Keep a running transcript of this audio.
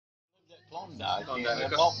Klondike.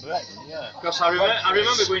 Yeah. Because I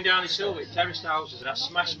remember going down the hill with terraced houses and I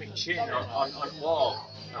smashed my chin on wall.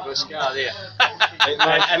 I've got a scar there.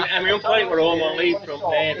 and my uncle were home on leave from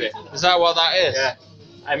Navy. Is that what that is? Yeah.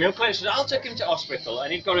 And my uncle said, I'll take him to hospital,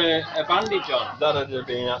 and he'd got a bandage on. That'd have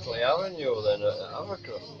been Athley Avenue then at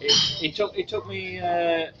Havercross. He took me,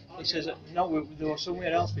 he says, no, there was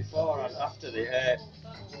somewhere else before and after the,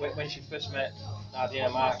 when she first met Adina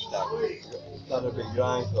Mark's dad. That'd be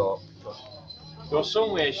Grindthorpe. There was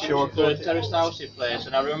somewhere she was a terraced housing place,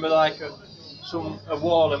 and I remember like a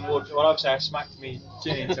wall and wood. Well, obviously I smacked me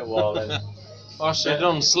chin into a wall. And, Oh, she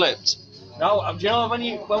done slipped. no, do you know when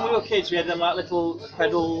we were kids, we had them like little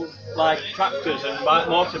pedal like tractors and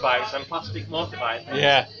motorbikes and plastic motorbikes.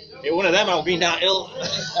 Yeah. One of them, I've been downhill.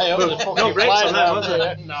 Hey, No brakes on that, was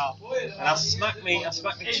there? No. And I smacked me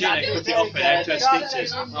chin and cut it up and out to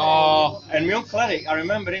stitches. Oh. And my uncle Eric, I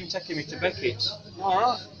remember him taking me to Beckett's.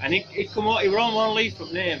 Alright. And he'd come out, he were on one leave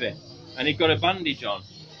from Navy, and he'd got a bandage on.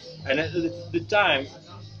 And at the time,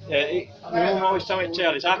 my mum always told me to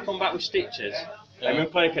tell us, I come back with stitches, and my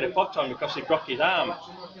uncle Eric had a pot on because he broke his arm.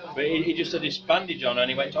 But he just had this bandage on and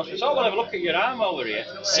he went to hospital. So I'll have a look at your arm over here.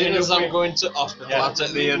 As soon as I'm going to hospital, I'll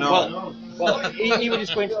take me in home. Well, he was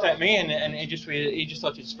just going to take me in and he just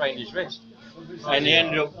thought he'd sprained his wrist. And he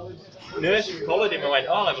ended up, nurse followed him and went,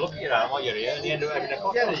 oh, I'll have a look at your arm while you're here. And he ended up having a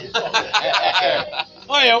cocktail.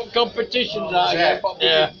 I hope competitions out here.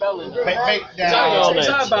 Yeah. Is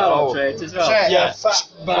that a barrel trait as well? Yeah, fat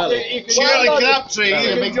belly. Shirley Crabtree, You a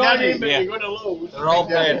can big join daddy. in, but you're going to lose. They're all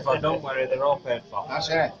paid for, don't worry, they're all paid for. That's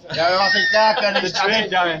it. Yeah, I think Arcady's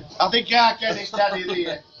daddy. I think Arcady's daddy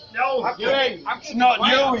there. No, you ain't. It's not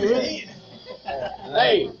you, is it?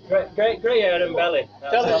 Hey, Grey hair and belly.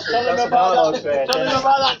 tell him about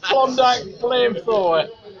that Klondike flamethrower.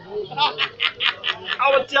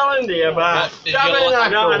 I was telling you about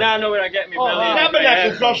Tabernacle. I know where I get my belly.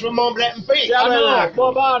 Tabernacle across from Mum Bretton Peak. I know.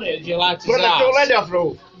 What about it? Do you like Put the two lead off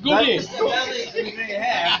roof. goodie?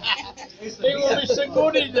 It will be so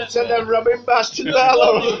goodie that Send them rubbing bastards all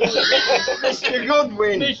over. Mr.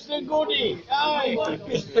 Goodwin. Mr. Goodie. Aye.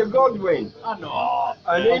 Mr. Goodwin. I know.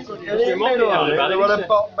 And in middle of it, there was a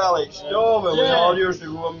pot bellied stove and we all used to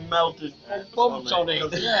go and melted Bumps on it.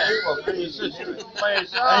 Yeah. It was pretty good.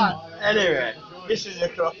 Place And anyway, this is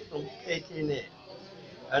across from Picking It.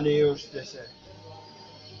 And he used to say,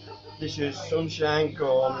 this is Sunshine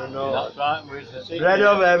Corner, no. That's right. Where's the secret? Bread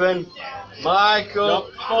of heaven, my cup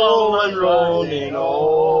full and running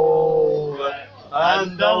over.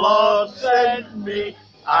 And the Lord said me,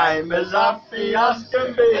 I'm as happy as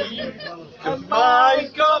can be. 'Cause my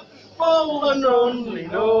cup's full and running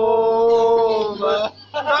over.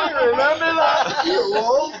 Don't you remember that, you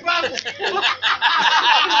old bastard?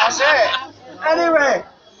 That's it. Anyway.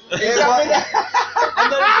 And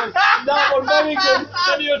then that was very good.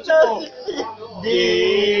 Then you told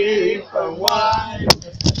Deep and wide,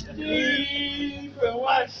 deep and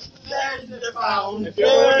wide. there's the fountain,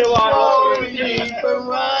 Flowing deep and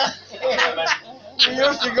wide. We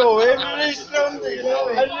used to go every Sunday,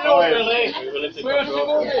 And you know, really, we used to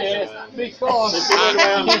go there because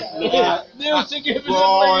they used to give us a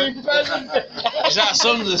free present. Is that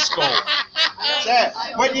Sunday school?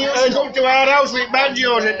 When you used to come to our house with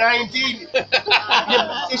banjos at 19,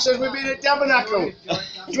 he says, we've been at Tabernacle.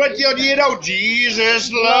 20 odd year old,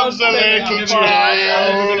 Jesus loves the little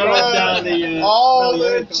child. All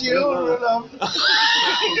the children of.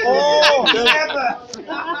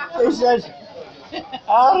 Oh, he says,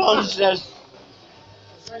 Arnold says,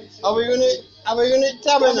 are we gonna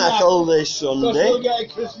tabernacle this Because we'll Sunday? get a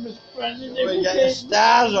Christmas present if We we get can.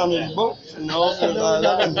 stars on his books and all And that. we'll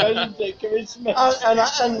get a present at Christmas. And I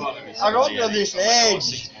got to this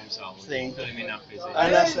age thing, and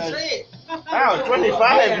I said, Oh, 25.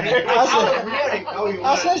 I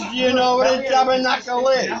said, do you know what a tabernacle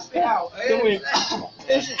is?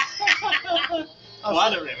 Oh,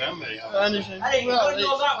 I don't remember it. And he said, well,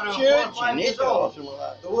 it's church in it or something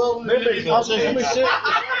like that. I said,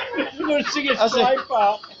 we're going to sing a I said- stripe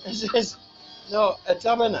out. He says, no, a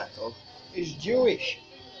tabernacle is Jewish.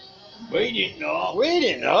 We didn't know. We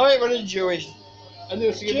didn't know it was a Jewish. And they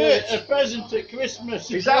were to give me a present at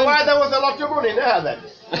Christmas. Is that why there was a lot of money there then?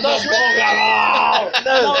 That's what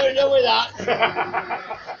nothing to do with that.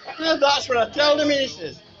 No, that's what I told him, he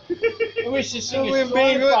says. We used to sing a We've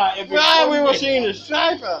been stripe out every well, we were Sunday. singing a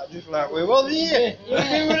stripe out just like we were here. We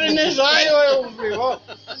were in this island, we were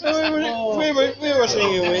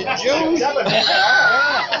singing with Jews.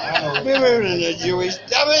 We were in a Jewish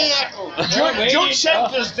tabernacle. Judge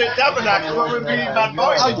sent us to Tabernacle when we were being bad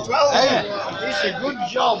boys in 12. Hey, it's a good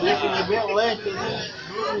job, it was a bit late.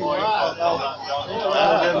 more info on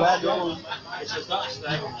that John. He says, that's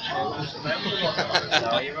them.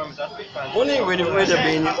 No, your mum's had big fans. Only would have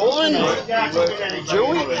been oven.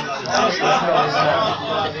 Joey.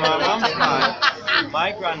 My mum's time,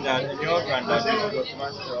 my granddad and your granddad used to go to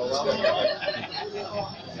Master.